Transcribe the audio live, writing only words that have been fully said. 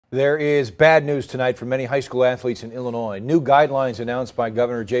There is bad news tonight for many high school athletes in Illinois. New guidelines announced by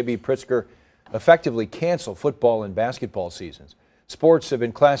Governor J.B. Pritzker effectively cancel football and basketball seasons. Sports have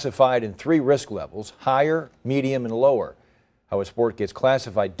been classified in 3 risk levels: higher, medium, and lower. How a sport gets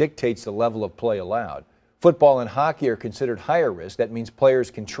classified dictates the level of play allowed. Football and hockey are considered higher risk. That means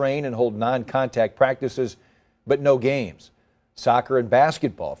players can train and hold non-contact practices, but no games. Soccer and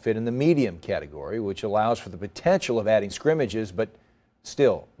basketball fit in the medium category, which allows for the potential of adding scrimmages, but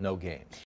still no games.